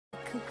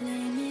could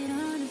blame it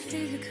on the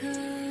physical.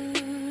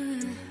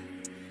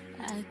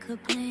 I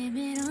could blame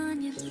it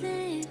on your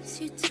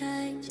lips, your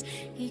touch,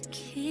 your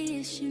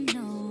kiss, you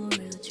know,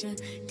 real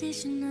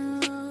traditional.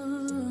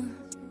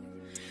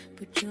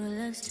 But your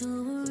love's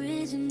too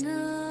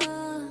original.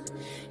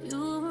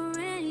 You were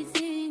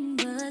anything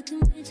but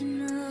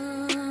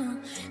conventional.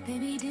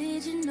 Baby,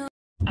 did you know?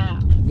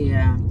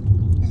 Yeah,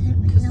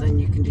 because then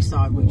you can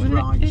decide which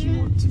rides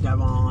you want to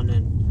go on,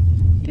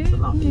 and it's a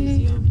lot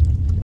easier.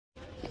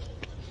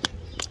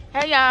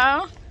 Hey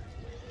y'all,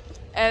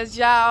 as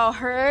y'all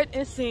heard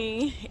and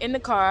seen in the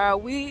car,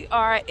 we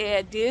are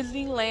at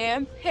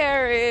Disneyland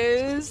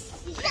Paris.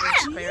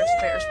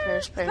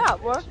 Paris.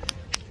 Stop, boy.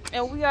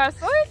 And we are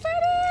so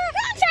excited.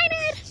 I'm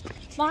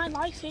excited. My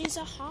life is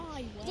a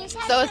highway.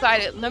 So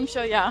excited. Let me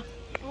show y'all.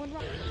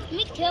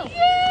 Me too.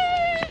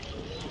 Yeah.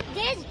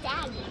 There's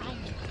Dad.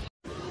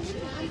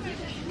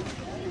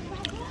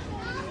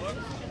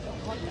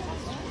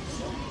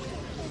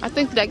 I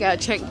think they gotta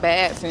check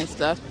bags and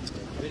stuff.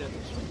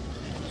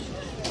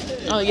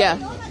 Oh yeah.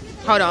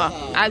 Hold on.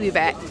 I'll be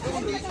back.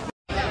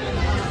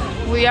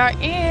 We are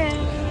in.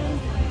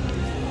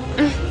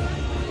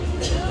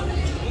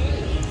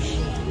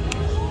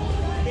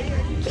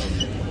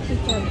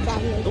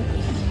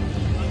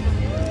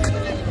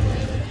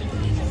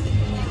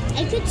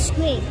 I could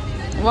scream.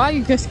 Why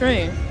you can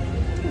scream?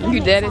 You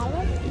did it.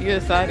 You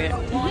excited.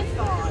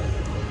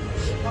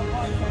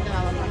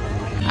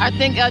 I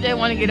think LJ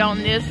want to get on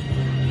this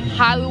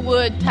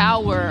Hollywood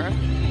Tower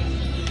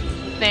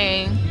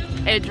thing.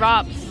 It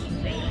drops,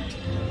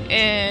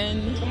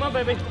 and come on,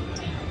 baby.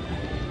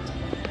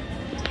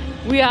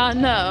 We all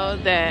know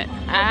that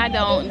I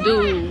don't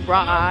do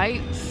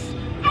rides,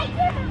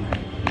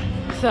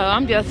 so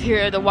I'm just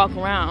here to walk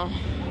around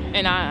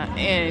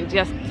and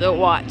just to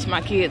watch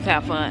my kids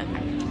have fun.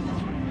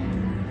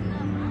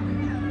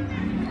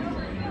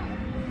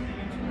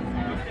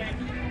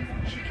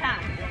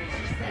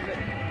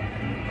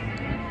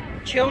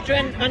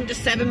 Children under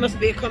 7 must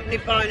be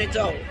accompanied by an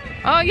adult.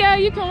 Oh yeah,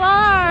 you can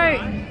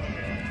ride.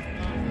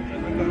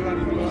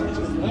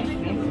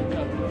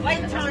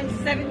 Wait time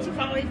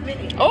 75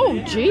 minutes. Oh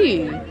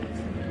gee.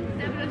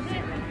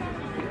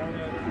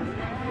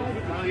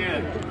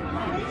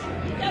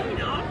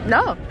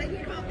 No.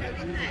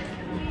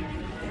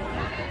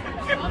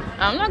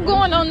 I'm not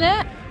going on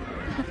that.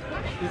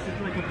 This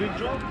is like a big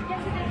drop.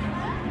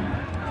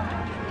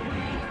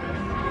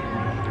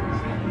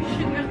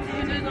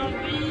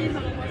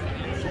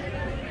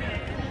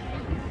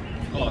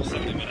 Oh,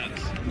 70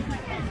 minutes.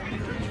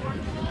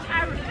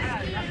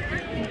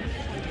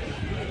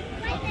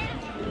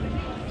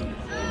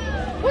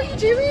 What are you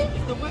doing?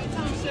 The wait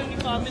time is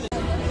 75 minutes.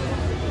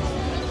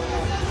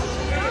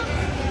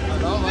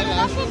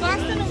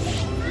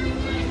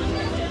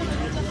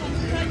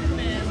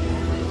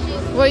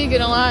 Where you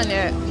get online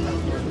at?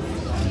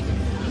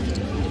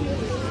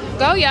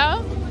 Go,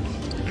 y'all.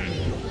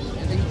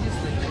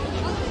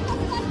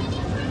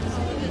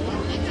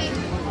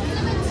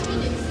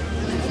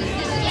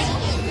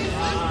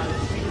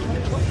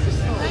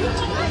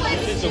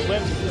 It's a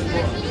web tour.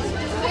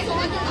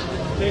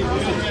 They didn't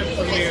have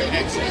premier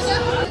access.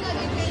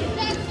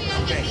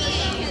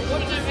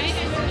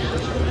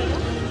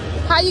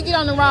 How you get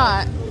on the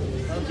ride?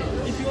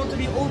 If you want to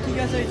be all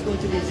together, it's going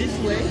to be this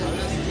way.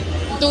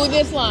 Through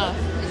this line.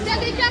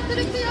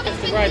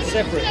 Right,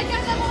 separate.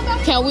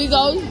 Can we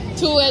go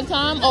 2 at a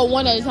time or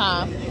 1 at a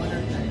time?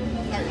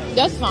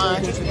 That's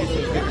fine. If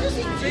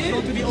you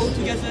want to be all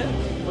together,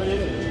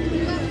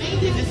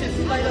 this is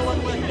spider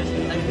one way.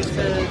 Like this, it's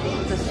a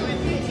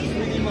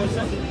 3D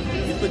motion.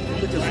 You put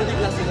your 3D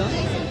glasses on,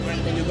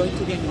 and you're going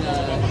to get in a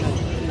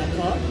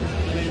car,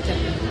 and then you can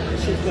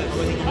shoot back.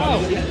 Oh,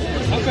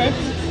 okay.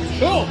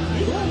 Cool.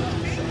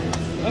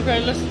 Okay,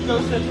 let's go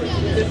separate.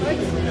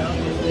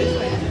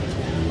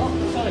 Oh,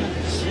 sorry.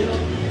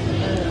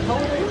 How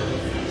old are you?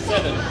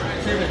 7.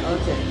 7,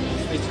 okay.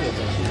 It's good.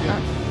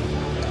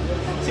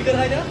 Single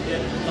rider?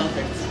 Yeah.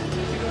 Perfect.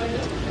 Single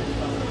rider?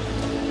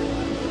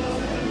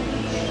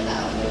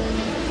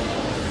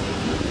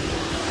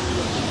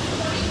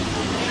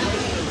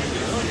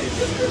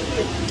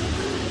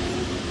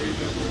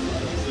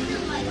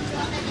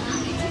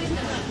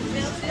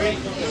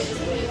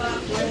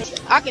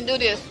 I can do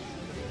this.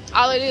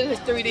 All it is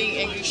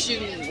 3D and you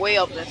shooting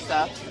webs and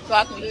stuff. So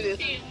I can do this.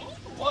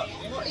 What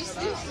is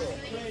this?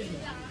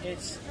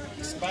 It's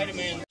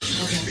Spider-Man.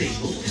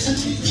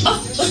 Oh,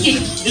 ok.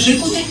 Je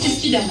contacte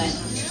Spider-Man.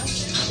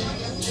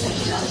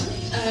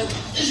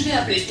 Je vais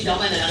appeler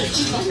Spider-Man à la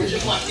réception. Je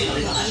crois que c'est dans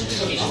les parages.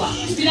 Ok, au revoir.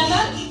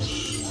 Spider-Man?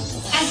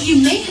 As you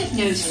may have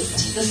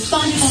noticed, the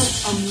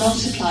spider-bots are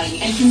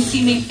multiplying and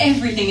consuming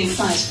everything in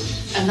sight.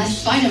 Unless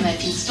Spider-Man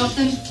can stop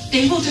them,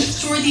 they will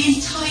destroy the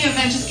entire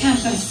Ventus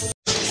campus.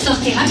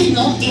 Sortez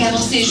rapidement et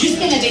avancez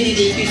jusqu'à la baie des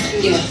véhicules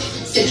Springer.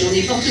 Cette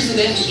journée portes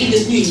ouvertes est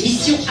devenue une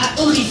mission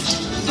à haut risque.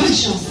 Bonne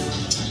chance.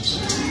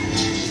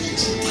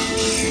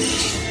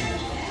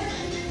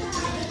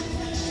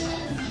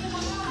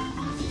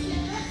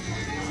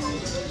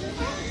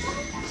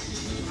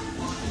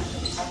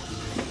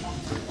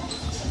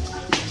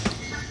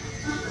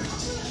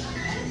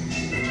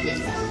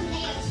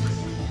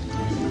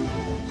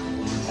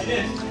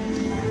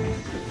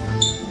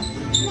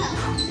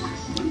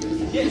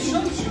 Yeah, it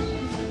shows you.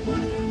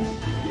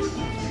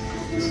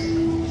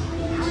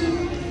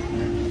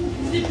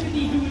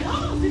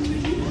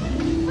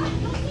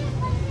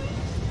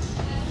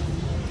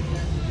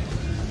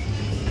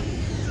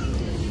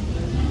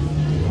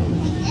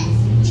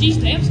 Jeez,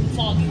 they have some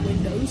foggy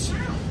windows.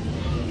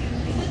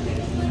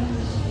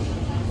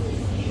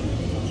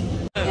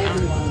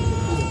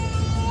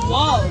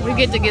 Whoa. We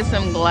get to get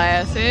some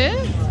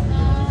glasses.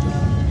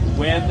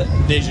 Web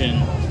vision.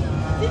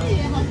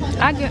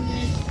 I get.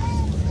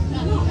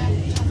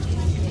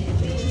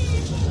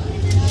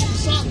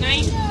 What's up,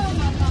 mate?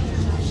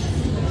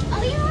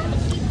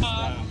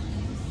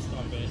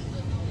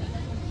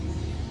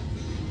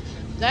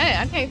 Dang,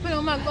 I can't put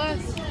on my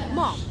glasses.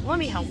 Mom, let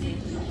me help you.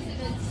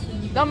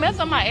 Don't mess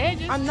up my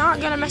edges. I'm not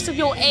gonna mess up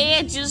your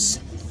edges.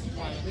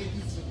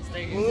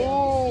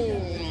 Ooh.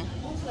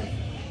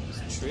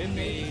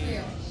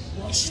 Trimmy.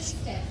 As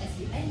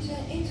you enter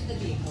into the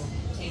vehicle,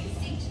 take a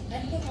seat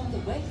and put on the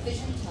web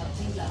vision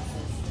targeting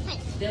glasses.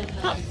 They'll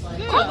help you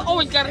find I've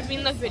always gotta be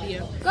in the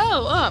video.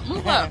 Go up,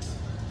 move up.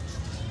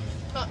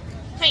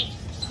 Hey.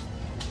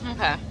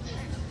 Okay.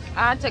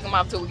 I'll take them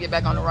off till we get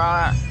back on the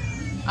ride.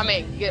 I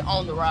mean, get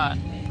on the ride.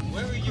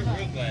 Where are your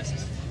real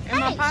glasses? In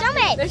my Hey, pocket. show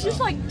me. There's just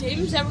like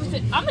dims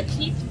everything. I'm gonna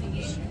keep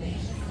these.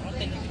 I don't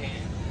think you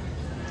can.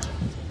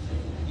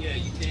 Yeah,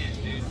 you can,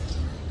 dude.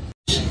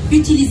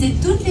 Utilisez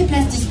toutes les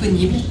places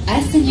disponibles,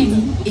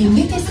 asseyez-vous et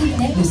mettez ces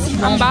lunettes de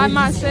ciblage. I'm by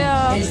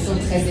myself. Elles sont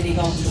très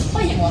élégantes,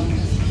 croyez-moi.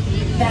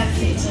 That's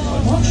it.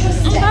 Watch your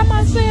I'm step. by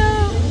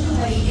myself.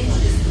 Way into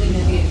the spring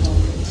vehicle.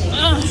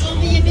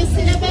 Veuillez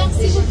baisser la barre,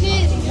 s'il vous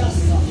plaît.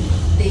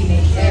 They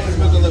make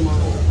everyone.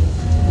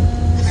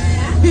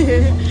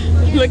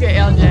 Look at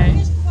LJ.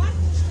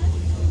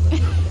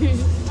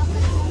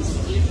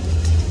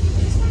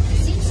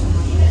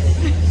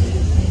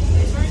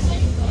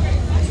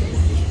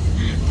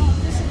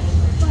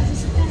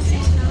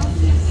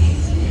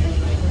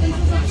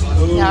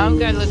 Yeah, I'm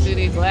gonna look through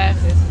these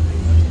glasses.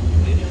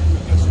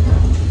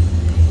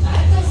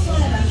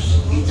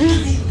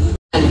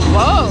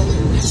 Whoa!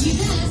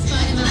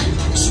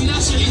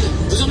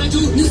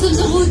 Nous sommes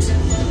en route.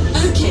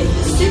 Okay,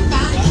 sit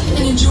back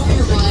and enjoy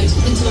your ride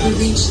until we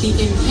reach the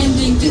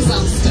impending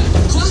disaster.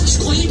 Quoi? Je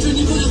croyais que le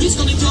niveau de risque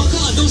en était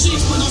encore un danger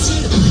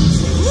exponentiel.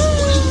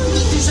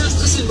 Un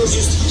désastre, c'est le mot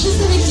juste. Je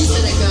savais que tu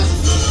serais d'accord.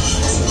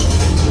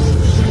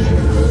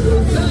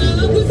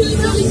 Un peu de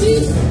par ici.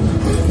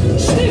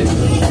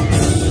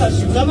 Je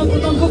suis vraiment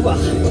content de vous voir.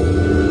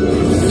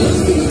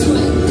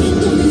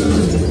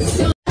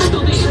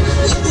 Attendez,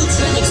 la peau de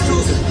fer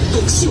explose.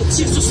 Donc si on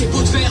tire sur ces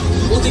pots de fer,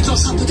 on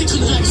déclenchera peut-être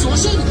une réaction en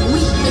chaîne.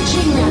 Oui, a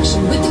chain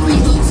reaction with the green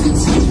boats could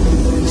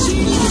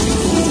start.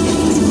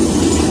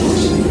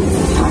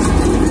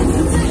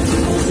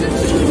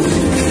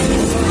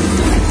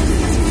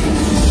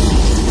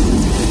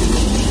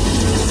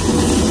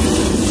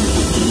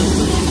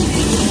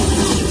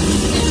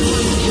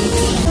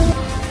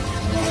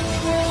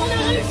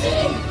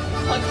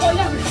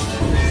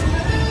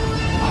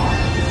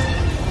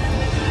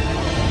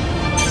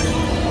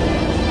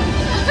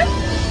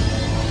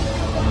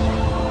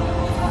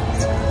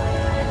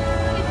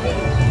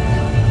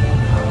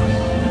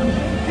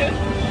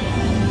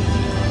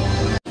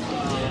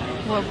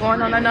 We're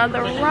going on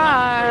another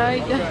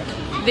ride.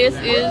 This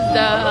is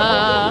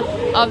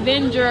the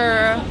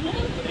Avenger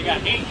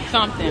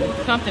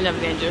something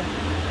Avenger.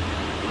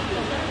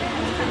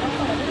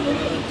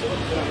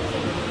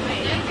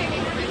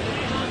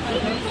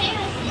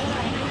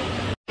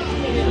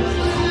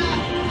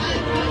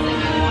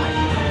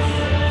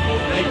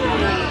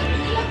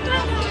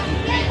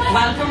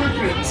 Welcome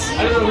recruits.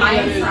 I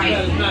am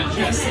Friday,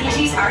 the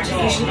facility's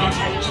artificial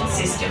intelligence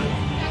system.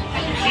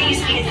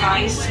 Please be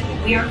advised,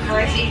 we are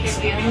currently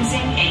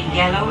experiencing a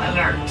yellow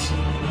alert.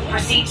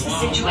 Proceed to the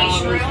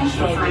situation room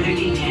for further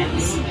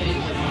details.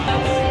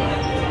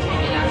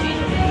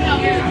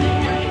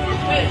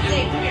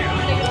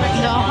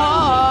 The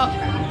hawk.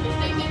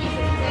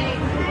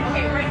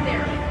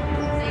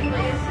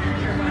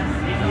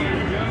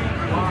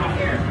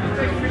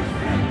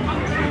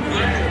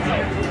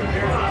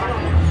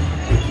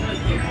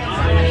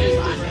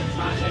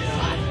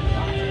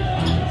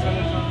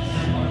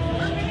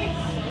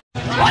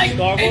 Like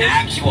an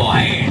actual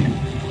hand.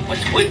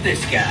 What's with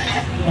this guy?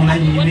 On a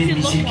une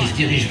missile qui se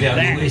dirige vers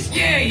l'ouest.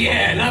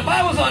 Yeah. Now if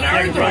I was on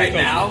Earth right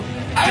now,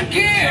 I'd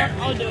care.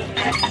 I'll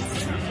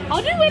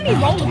do any Un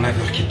roll. ton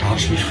laveur qui parle,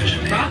 je lui ferai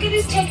jamais. Rocket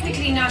is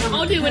technically not a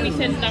I'll do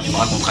anything. Tu me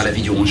raconteras la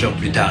vie du rongeur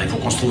plus tard, il faut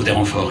qu'on se trouve des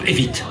renforts. Et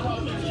vite.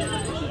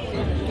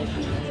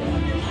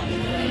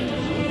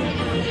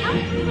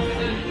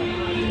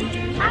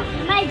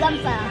 My gum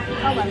fell.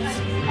 Almost.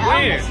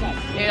 Where?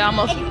 It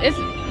almost, it's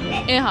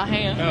in her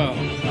hand. Oh.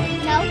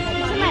 No,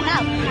 it's in my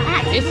mouth.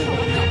 It's,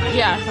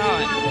 yeah, I saw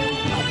it.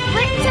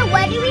 Wait, so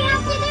what do we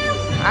have to do?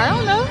 I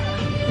don't know.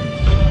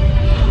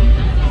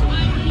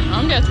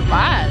 I'm just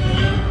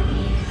riding.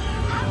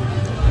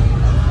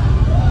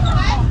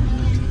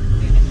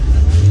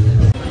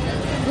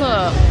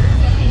 Look,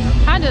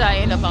 how did I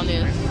end up on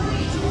this?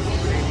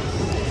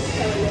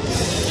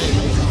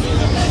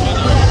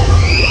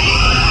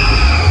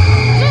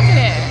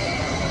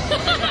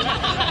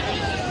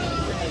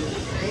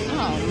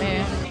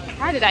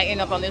 How did I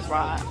end up on this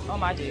ride? Oh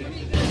my jeez.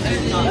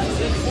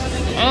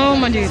 Oh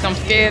my jeez, I'm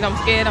scared, I'm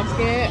scared, I'm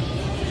scared.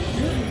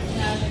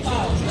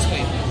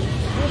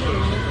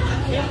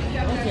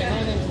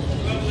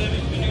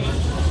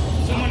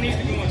 Someone needs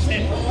to go on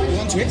stand. You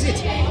want to exit?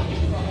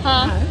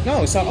 Huh?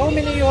 No, so how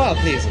many you are,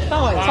 please?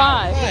 Five.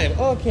 5,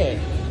 okay.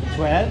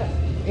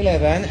 12,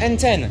 11, and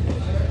 10.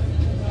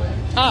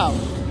 Oh.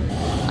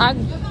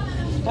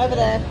 Over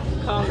there.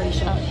 Carly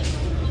shop.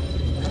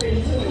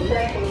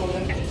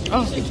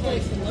 Oh.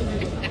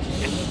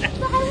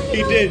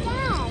 He did. I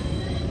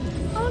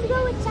want to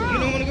go with Dad. You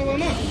don't want to go with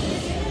Mom?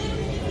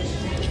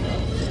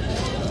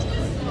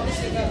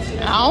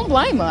 I don't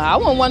blame her. I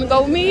wouldn't want to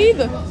go with me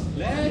either.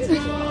 Let's go.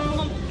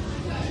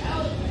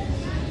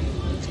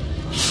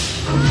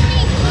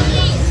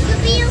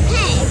 You'll be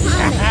okay.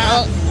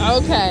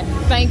 Oh, okay.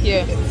 Thank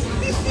you.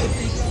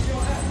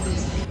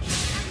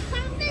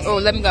 Oh,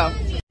 let me go.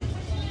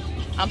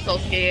 I'm so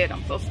scared.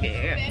 I'm so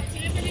scared.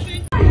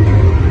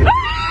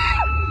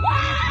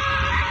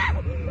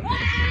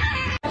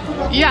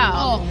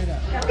 Yeah.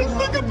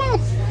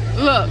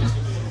 Look.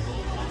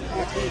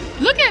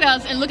 Look at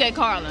us and look at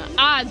Carla.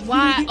 Eyes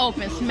wide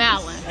open,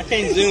 smiling. I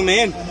can't zoom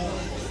in.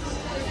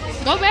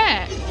 Go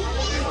back.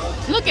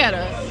 Look at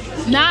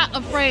her. Not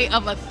afraid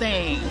of a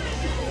thing.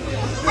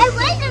 I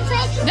wasn't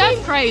afraid. That's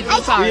crazy.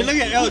 I'm sorry. Look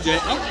at LJ.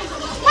 Oh.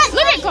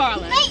 Look at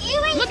Carla.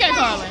 Look at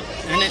Carla.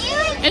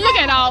 And look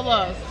at all of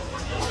us.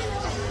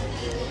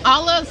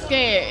 All of us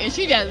scared. And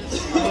she the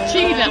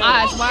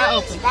eyes wide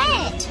open.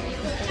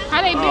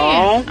 How they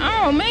been?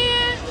 Oh,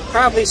 man.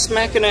 Probably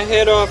smacking her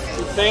head off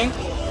the thing.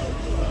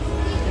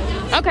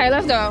 Okay,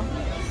 let's go.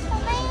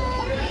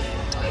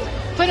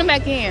 Put him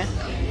back in.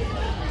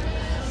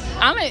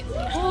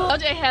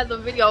 LJ has a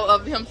video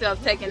of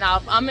himself taking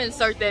off. I'm gonna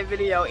insert that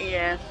video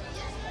in.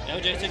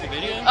 LJ took a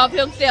video? Of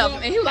himself.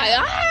 And he was like,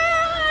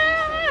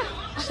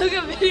 ah! I took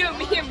a video of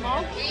me and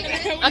Mom.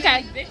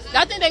 Okay,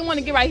 I think they want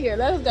to get right here.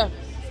 Let's go.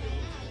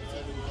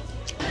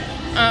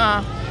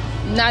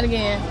 Not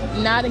again.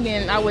 Not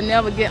again. I would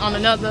never get on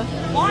another.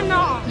 Why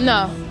not?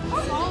 No.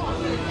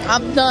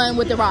 I'm done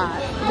with the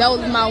ride. That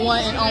was my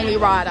one and only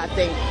ride, I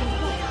think.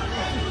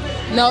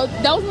 No,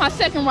 that was my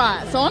second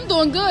ride. So I'm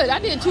doing good. I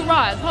did 2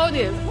 rides. Hold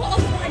this. What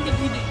else ride did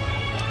you do?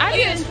 I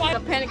did a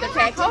panic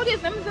attack. Hold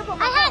this. Let me zip up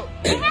my coat.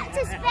 I had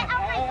to spit out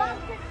my gum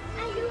because I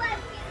knew I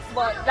was.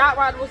 But that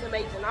ride was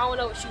amazing. I don't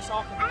know what she's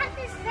talking I about. had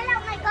to spit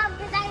out my gum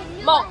because I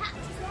knew Mom, I had to.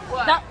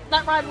 What?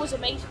 that ride was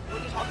amazing.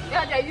 What are you talking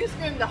about? Yeah, you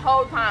screamed the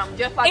whole time,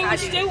 just like It I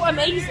was did. still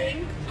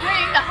amazing.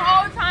 Screamed the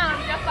whole time,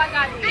 just like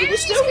I did. It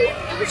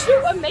was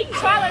still amazing.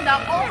 Carlin, the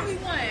only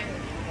one.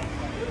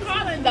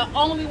 Carlin, the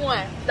only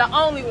one. The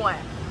only one.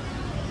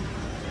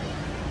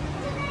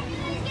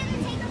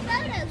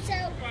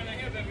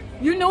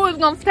 You knew it was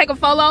going to take a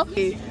photo?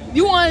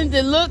 You wanted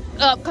to look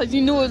up because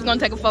you knew it was going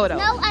to take a photo.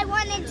 No, I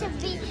wanted to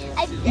be.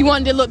 You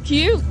wanted to look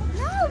cute?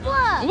 No,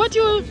 what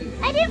you?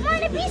 I didn't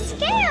want to be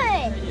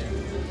scared.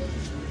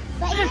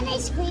 But then I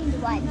screamed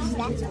once,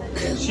 that's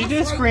all. She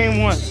did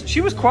scream once.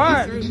 She was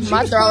quiet.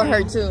 My throat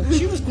hurt too.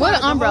 She was quiet. What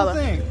an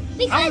umbrella.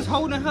 I was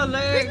holding her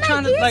leg,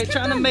 trying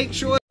to make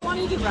sure.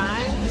 Wanted to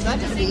ride. Because I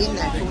just be in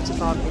there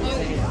 45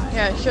 minutes.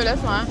 Yeah, sure,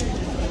 that's fine.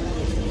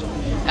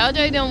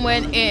 LJ done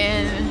went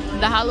in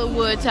the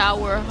Hollywood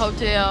Tower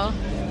Hotel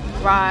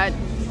ride.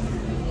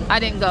 I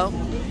didn't go.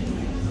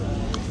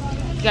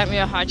 Got me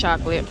a hot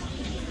chocolate.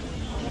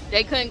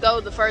 They couldn't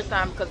go the first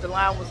time because the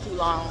line was too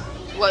long.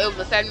 Well, it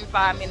was a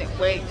 75-minute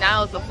wait.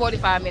 Now it's a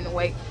 45-minute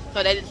wait.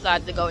 So they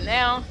decided to go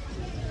now.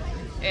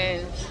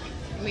 And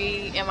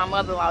me and my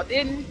mother-in-law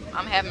didn't.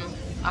 I'm having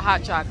a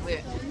hot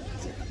chocolate.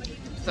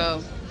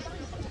 So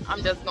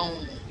I'm just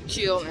going to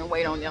chill and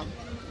wait on them.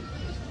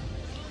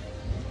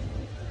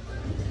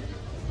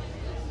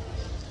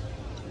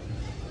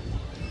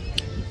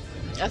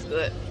 That's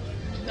good.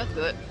 That's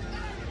good.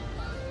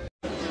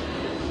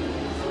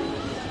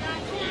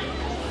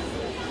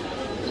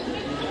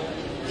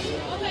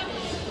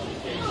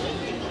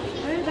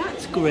 Hey,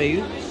 that's Groot.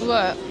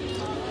 What?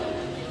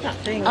 That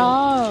thing.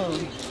 Oh.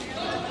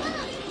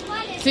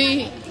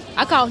 See,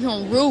 I call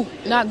him Root,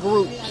 not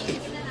Groot.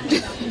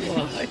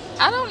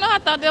 I don't know. I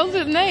thought that was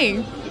his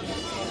name.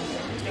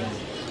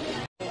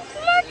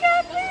 Look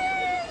at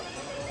him.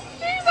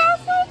 He's all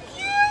so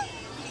cute.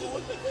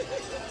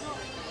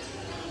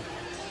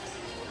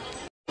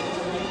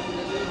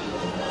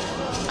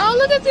 Oh,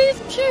 look at these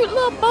cute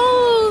little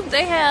bowls.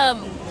 They have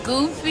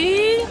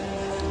Goofy,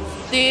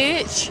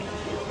 Stitch,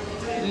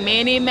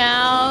 Minnie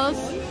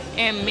Mouse,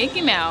 and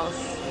Mickey Mouse.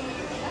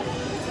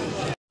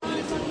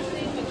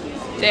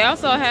 They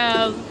also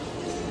have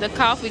the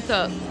coffee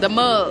cup, the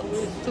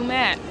mugs to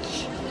match.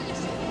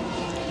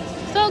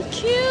 So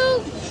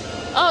cute.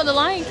 Oh, the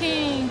Lion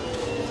King.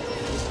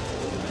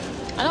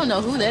 I don't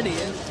know who that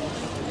is.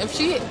 If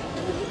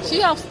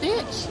she off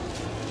Stitch?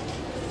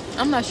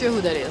 I'm not sure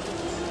who that is.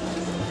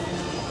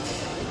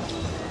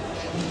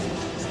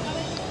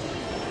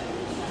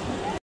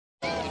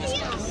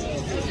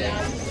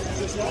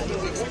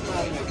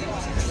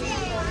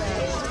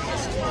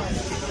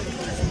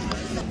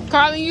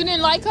 Carlin, you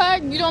didn't like her?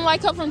 You don't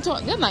like her from Toy?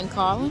 That's not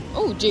Carlin.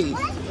 Oh, geez.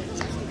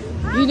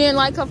 You didn't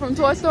like her from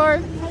Toy Story?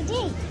 I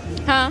did.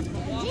 Huh? I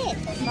did.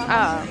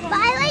 Oh. But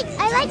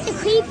I like the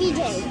creepy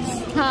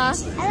dudes. Huh?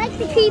 I like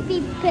the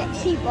creepy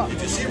people.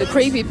 The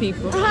creepy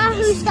people.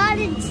 Who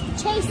started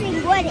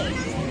chasing Woody.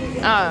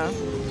 Oh.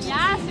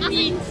 Yeah,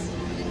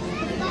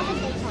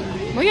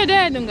 Where your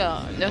dad them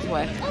go? This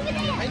way.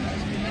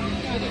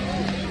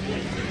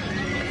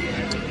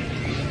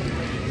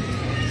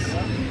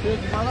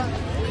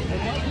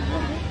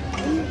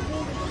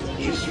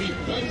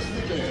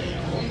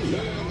 over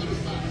there.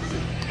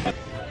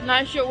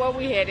 Not sure where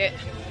we headed.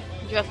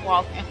 Just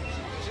walking.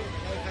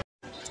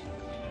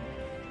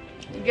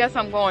 Guess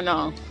I'm going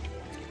on.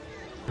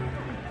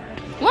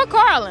 What,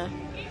 Carlin?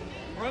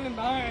 Running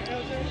behind.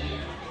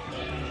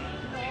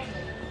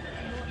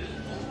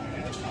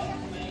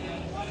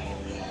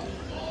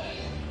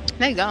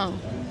 They gone.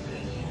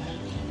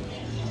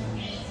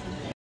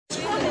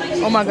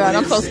 Oh my God,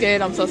 I'm so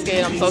scared. I'm so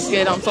scared. I'm so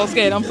scared. I'm so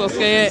scared. I'm so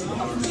scared.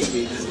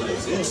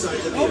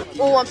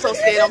 Oh, I'm so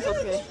scared. I'm so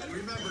scared.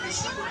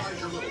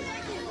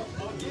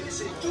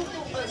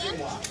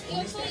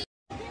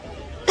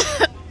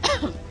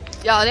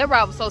 Y'all, that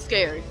ride was so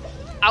scary.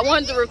 I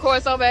wanted to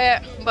record so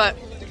bad, but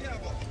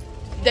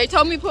they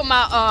told me to put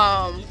my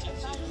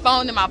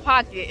phone in my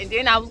pocket, and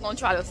then I was gonna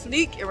try to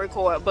sneak and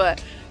record,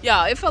 but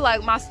y'all, it felt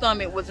like my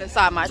stomach was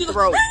inside my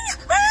throat.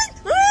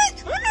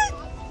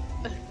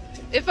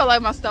 It felt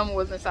like my stomach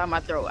was inside my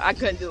throat. I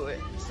couldn't do it.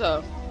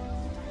 So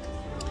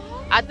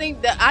I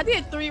think that I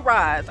did 3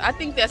 rides. I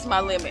think that's my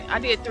limit. I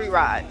did 3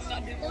 rides.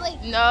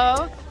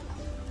 No.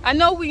 I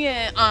know we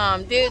in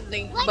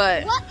Disney,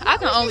 but I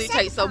can only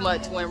take so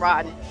much when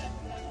riding.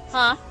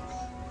 Huh?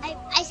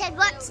 I said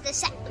what was the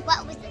second,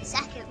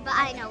 but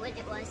I know what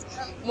it was.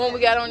 When we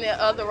got on that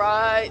other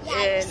ride,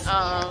 yes.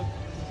 And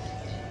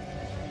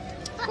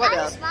what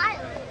else?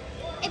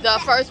 The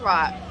first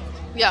ride.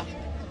 Yeah.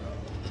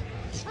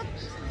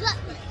 But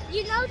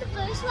you know the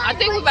first ride. I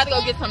think we're about to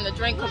go get something to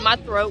drink because my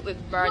throat is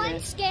burning.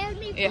 One scared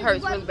me. It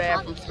hurts really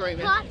bad from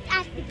screaming. Popped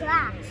at the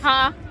glass.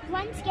 Huh?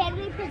 One scared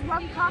me because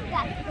one popped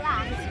at the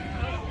glass.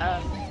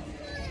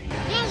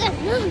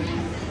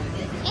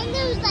 And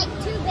there was like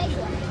 2 big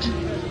ones.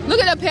 Look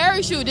at the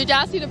parachute. Did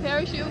y'all see the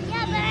parachute?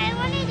 Yeah, but I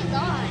wanted to go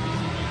on.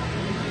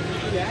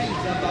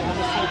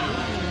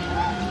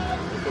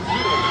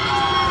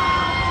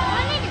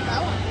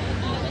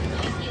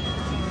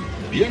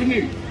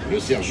 Bienvenue. Le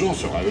sergent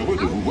sera heureux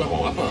de vous voir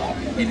en rapport.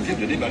 Il vient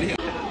de déballer.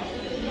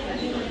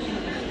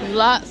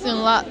 Lots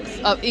and lots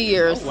of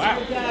ears. Oh, wow.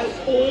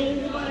 All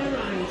the way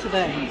around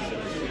today.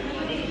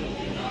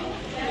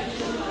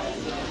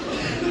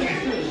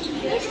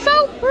 It's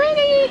so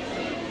pretty.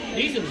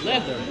 These are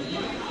leather.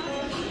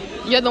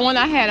 Yeah, the one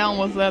I had on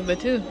was leather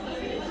too.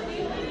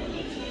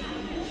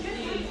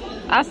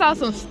 I saw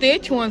some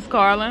Stitch ones,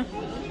 Carlin.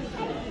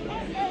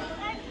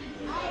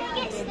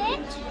 Get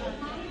Stitch?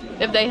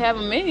 If they have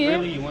them in here.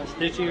 Really? You want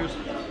Stitch ears?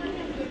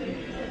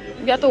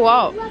 You got to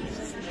walk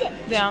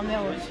down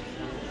there.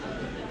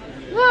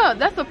 Look,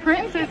 that's a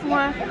princess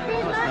one. No,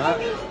 it's not.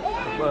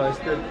 Well, it's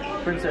the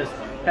Princess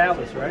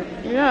Palace, right?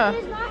 Yeah.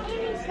 There's not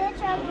any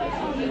Stitch over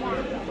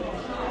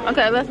there.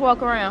 Okay, let's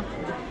walk around.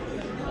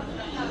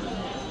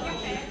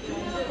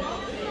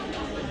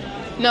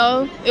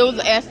 No, it was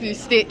actually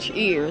Stitch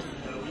ears.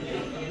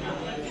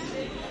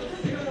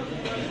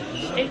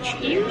 Stitch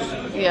ears?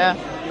 Yeah.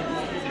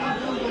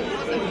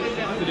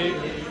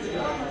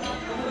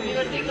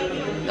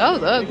 That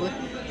was ugly.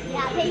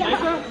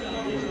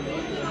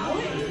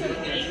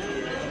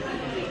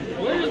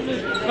 Where is the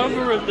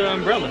cover of the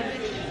umbrella?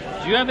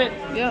 Do you have it?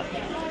 Yep.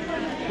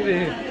 Give it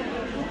here.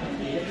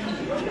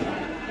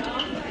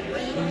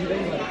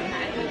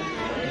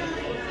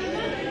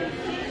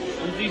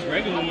 There's these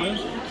regular ones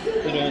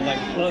that are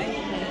like plugged.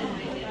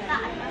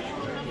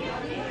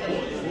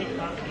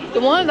 The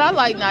ones I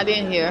like not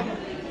in here.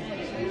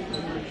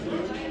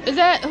 Is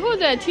that, who is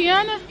that,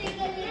 Tiana?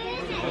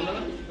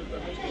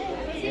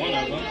 One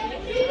of them.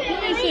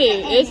 Let me see,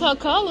 it's her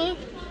color.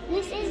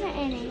 This isn't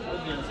any. I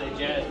was gonna say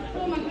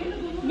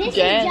Jasmine. This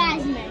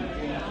Jasmine. is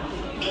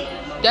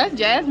Jasmine. That's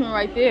Jasmine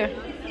right there.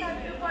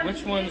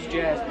 Which one's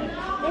Jasmine?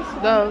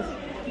 Those.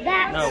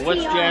 That's No,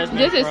 what's Tiana. Jasmine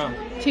This is from?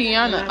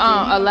 Tiana,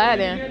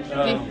 Aladdin.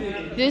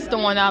 Oh. This is the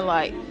one I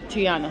like,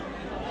 Tiana.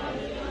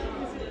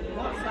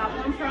 What's that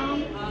one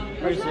from?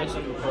 Princess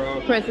and the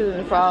Frog. Princess and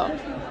the Frog.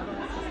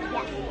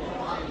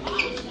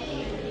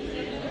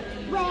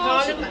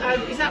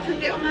 Is that from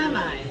Little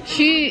Mermaid?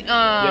 She,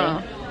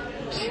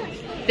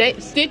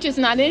 Stitch is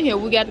not in here.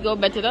 We got to go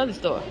back to the other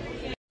store.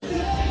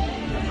 Come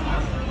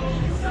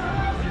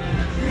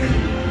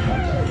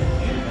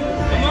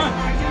on.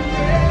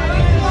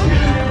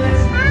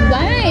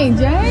 Dang,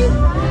 Jay.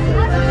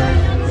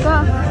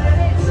 Stop.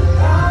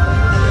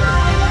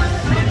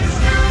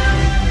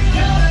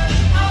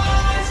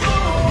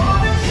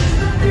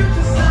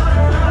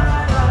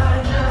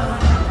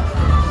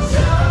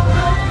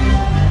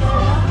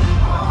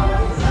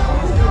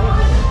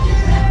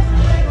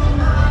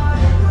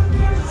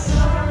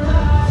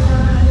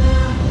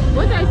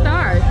 What they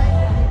start?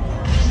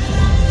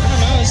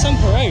 some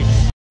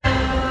parade.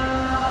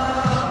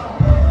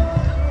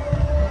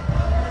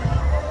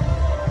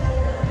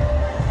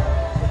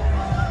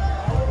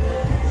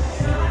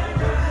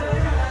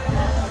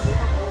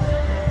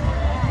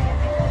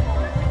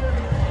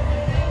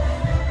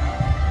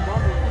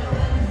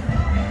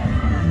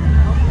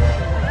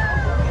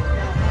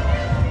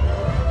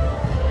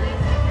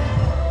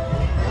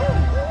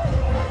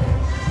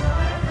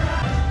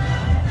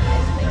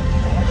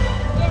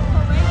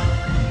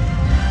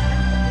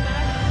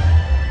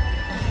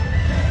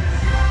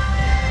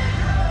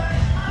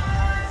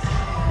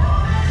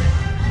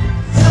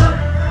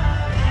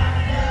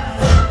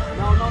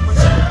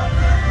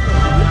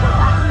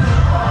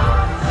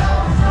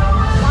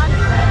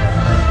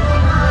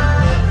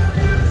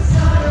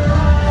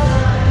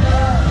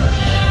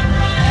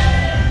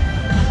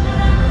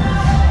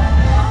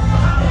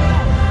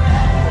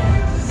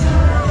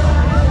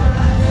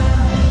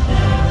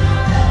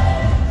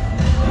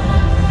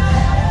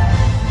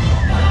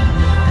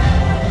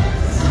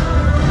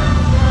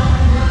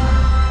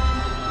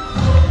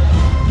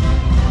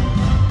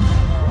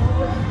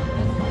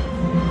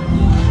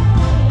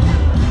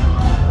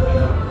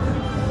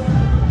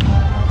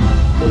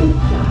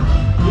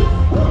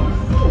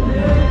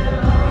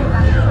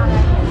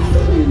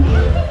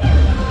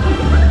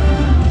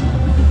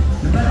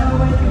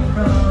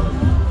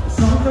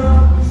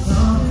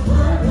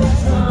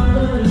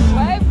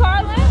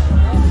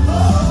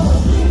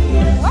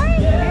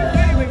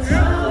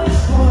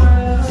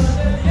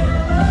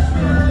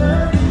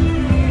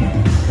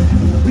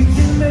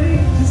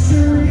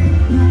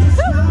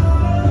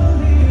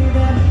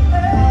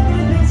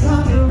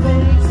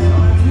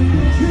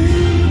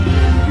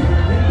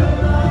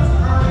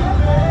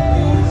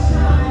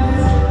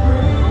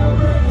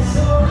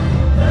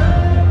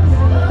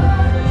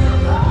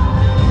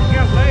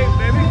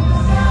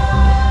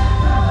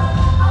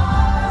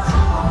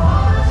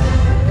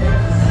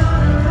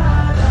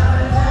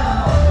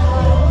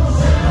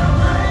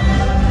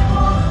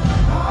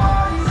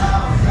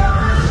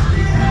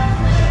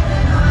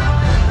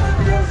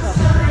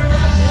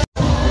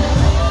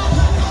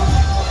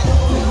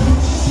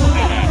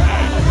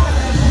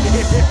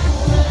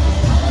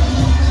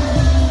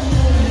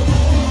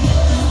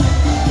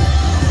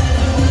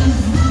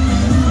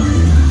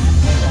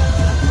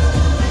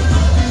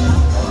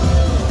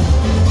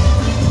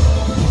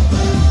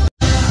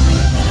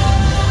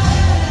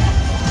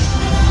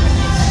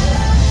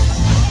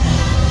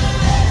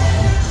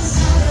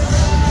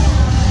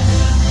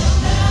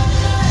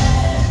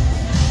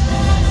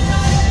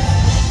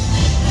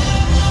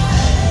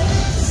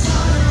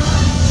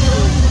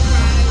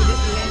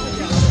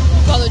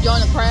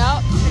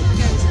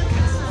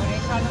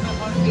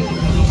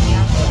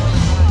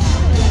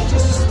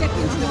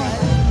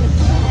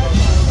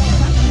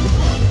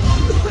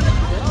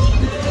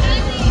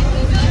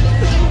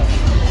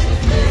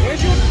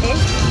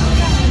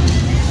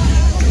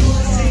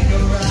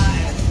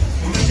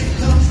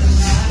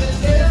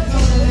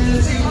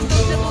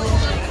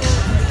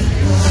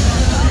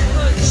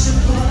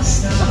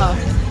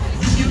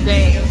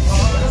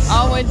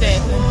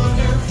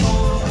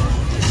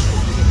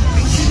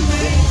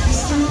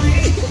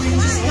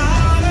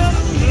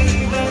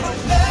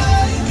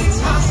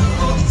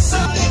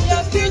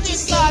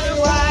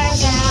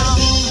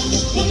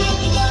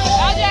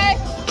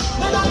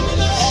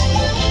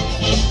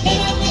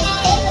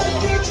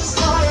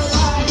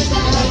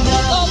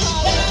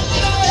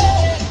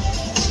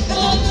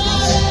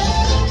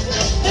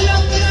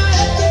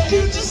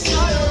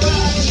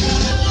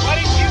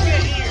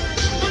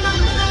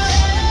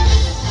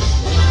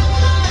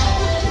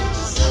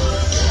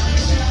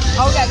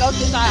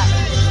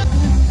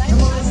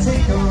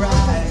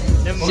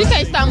 She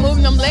can't stop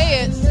moving them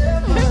legs.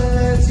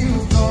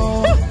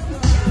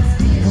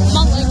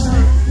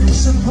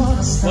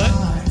 What?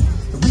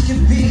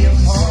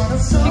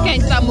 She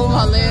can't stop moving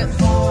her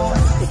legs.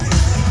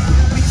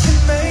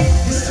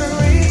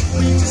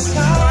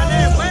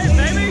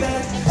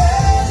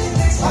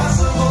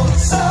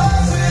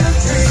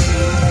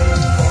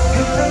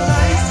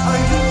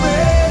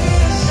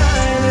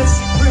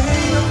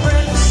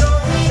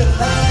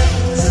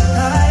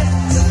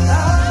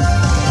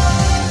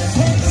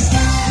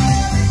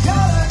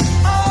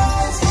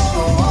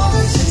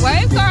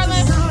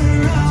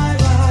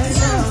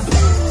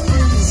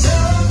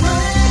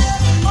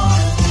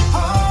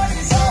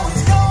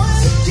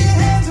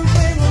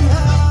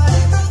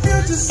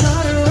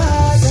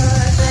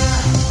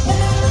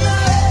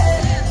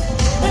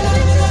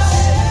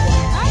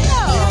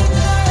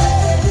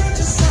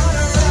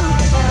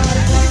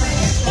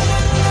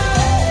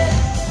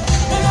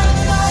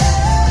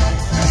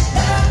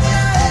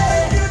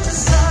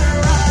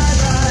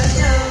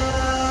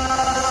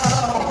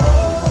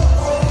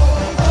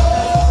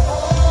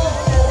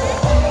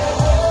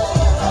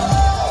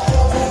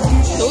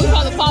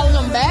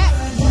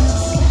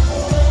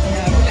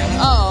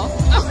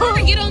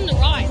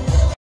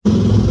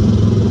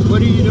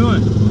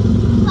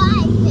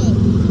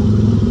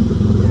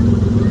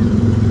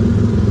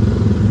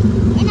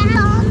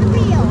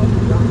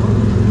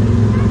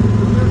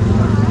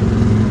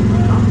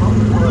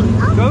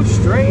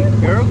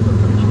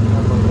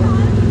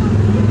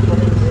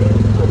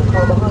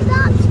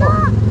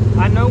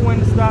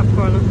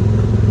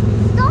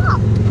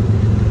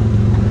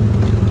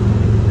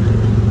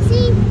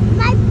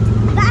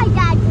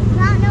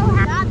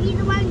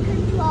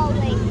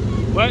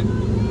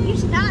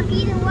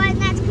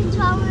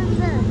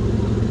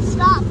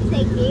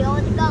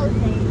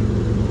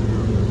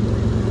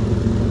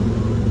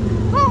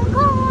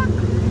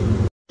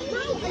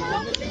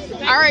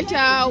 Alright,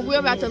 y'all, we're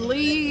about to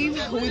leave.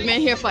 We've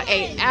been here for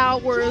 8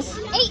 hours.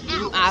 8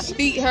 hours. My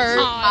feet hurt,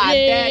 my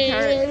back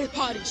hurt.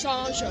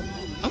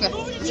 Okay.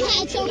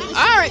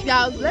 Alright,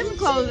 y'all, let me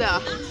close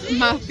out.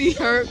 My feet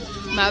hurt,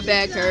 my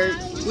back hurt.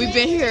 We've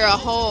been here a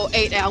whole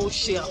 8-hour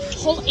shift.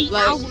 Whole 8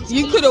 like, hours.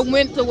 You could have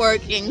went to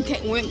work and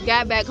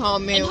got back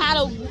home and had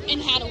a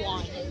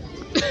wine.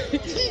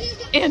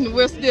 And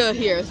we're still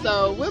here,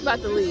 so we're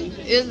about to leave.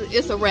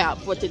 It's a wrap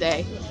for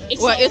today.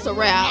 It's a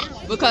wrap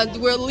because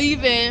we're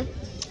leaving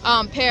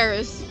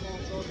Paris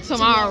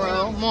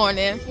tomorrow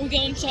morning. We're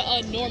going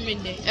to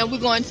Normandy. And we're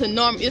going to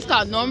it's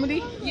called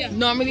Normandy? Yeah.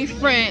 Normandy,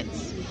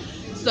 France.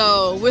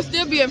 So we'll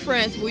still be in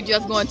France. We're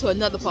just going to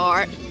another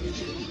part.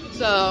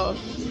 So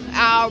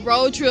our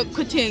road trip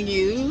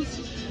continues.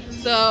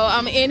 So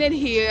I'm in it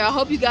here. I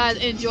hope you guys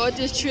enjoyed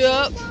this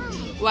trip.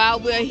 While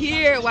we were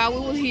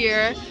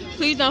here,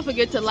 please don't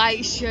forget to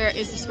like, share,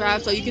 and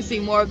subscribe so you can see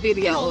more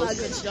videos. All that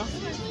good stuff.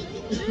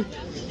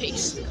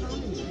 Peace.